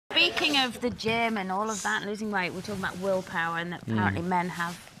talking of the gym and all of that, losing weight, we're talking about willpower and that apparently men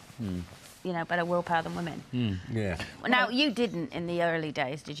have, you know, better willpower than women. Yeah. Well, now, you didn't in the early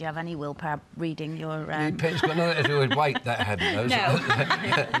days. Did you have any willpower reading your... It's got nothing to do with weight, that hadn't, those. No.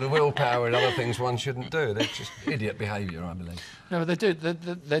 The willpower and other things one shouldn't do. They're just idiot behaviour, I believe. No, but they do.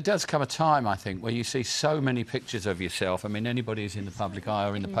 There does come a time, I think, where you see so many pictures of yourself. I mean, anybody who's in the public eye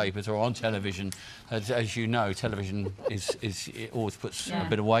or in the papers or on television, as you know, television it always puts a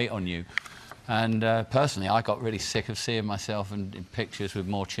bit of weight on you. And personally, I got really sick of seeing myself in pictures with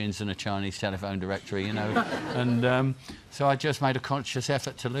more chins than a Chinese telephone directory, you know. And so I just made a conscious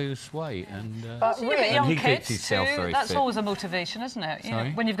effort to lose weight. And, but young he kids keeps himself too, very that's fit. always a motivation, isn't it? You know,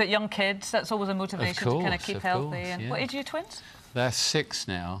 when you've got young kids, that's always a motivation to kind of keep healthy. And what age are your twins? They're 6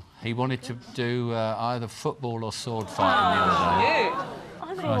 now. He wanted to do either football or sword fighting the other day.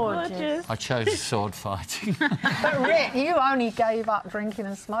 Gorgeous. I chose sword fighting. But Rick, you only gave up drinking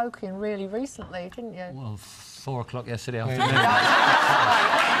and smoking really recently, didn't you? Well, 4 o'clock yesterday afternoon.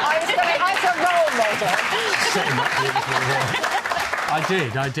 I was going to as a role model. I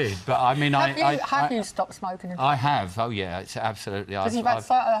did, but I mean, Have you stopped smoking? I have. Oh yeah, it's absolutely. Because you've had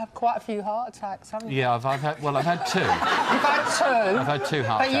quite a few heart attacks, haven't you? Yeah, I've had 2. You've had 2. I've had 2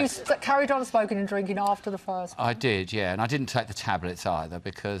 heart attacks. But you carried on smoking and drinking after the first. I did, yeah, and I didn't take the tablets either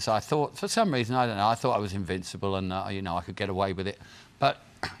because I thought, for some reason, I don't know, I thought I was invincible and you know I could get away with it, but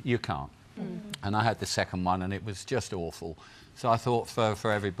you can't. And I had the second one, and it was just awful. So I thought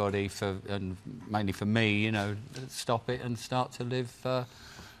for everybody, and mainly for me, you know, stop it and start to live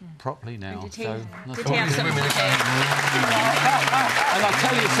properly now. Did so he have something to do? And I'll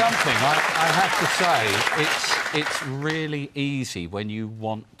tell you something, I have to say, it's really easy when you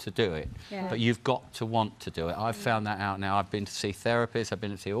want to do it, but you've got to want to do it. I've found that out now. I've been to see therapists, I've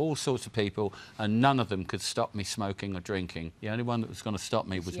been to see all sorts of people, and none of them could stop me smoking or drinking. The only one that was going to stop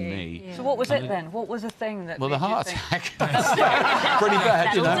me was me. So what was it then? What was the thing that Well, the made you heart think... attack. Pretty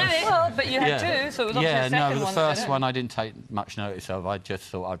bad, you know. Well, but you had 2, so it was obviously the second the one. first one I didn't take much notice of. I just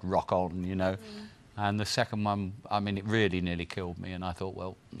thought I'd rock on, you know. And the second one, I mean, it really nearly killed me, and I thought,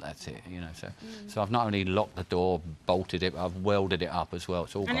 well, that's it, you know. So I've not only locked the door, bolted it, but I've welded it up as well.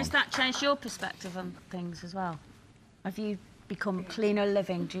 It's all gone. And has that changed your perspective on things as well? Have you become cleaner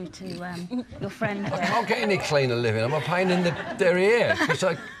living due to your friend here? I can't get any cleaner living. I'm a pain in the derriere because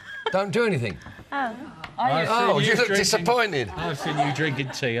I don't do anything. Oh. You look disappointed. I've seen you drinking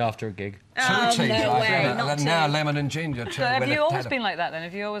tea after a gig. 2 teas, no way, not now 2. lemon and ginger. So have you always been like that then?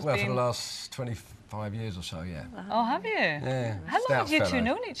 Have you always been... Well, for the last 25 years or so, yeah. Oh, have you? Yeah. How long have you 2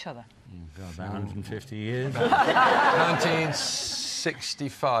 known each other? About 150 years.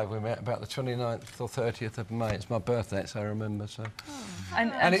 1965 we met, about the 29th or 30th of May. It's my birthday, so I remember. So,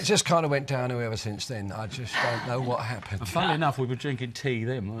 and it just kind of went downhill ever since then. I just don't know what happened. Funnily enough, we were drinking tea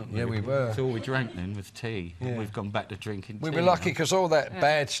then, weren't we? Yeah, we were. That's all we drank then was tea. Yeah. We've gone back to drinking tea. We were lucky because all that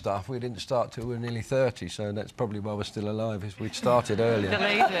bad stuff we didn't start till we were nearly 30, so that's probably why we're still alive. Is we'd started earlier.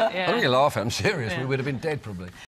 Believe it, yeah. I don't really laugh. I'm serious. We would have been dead probably.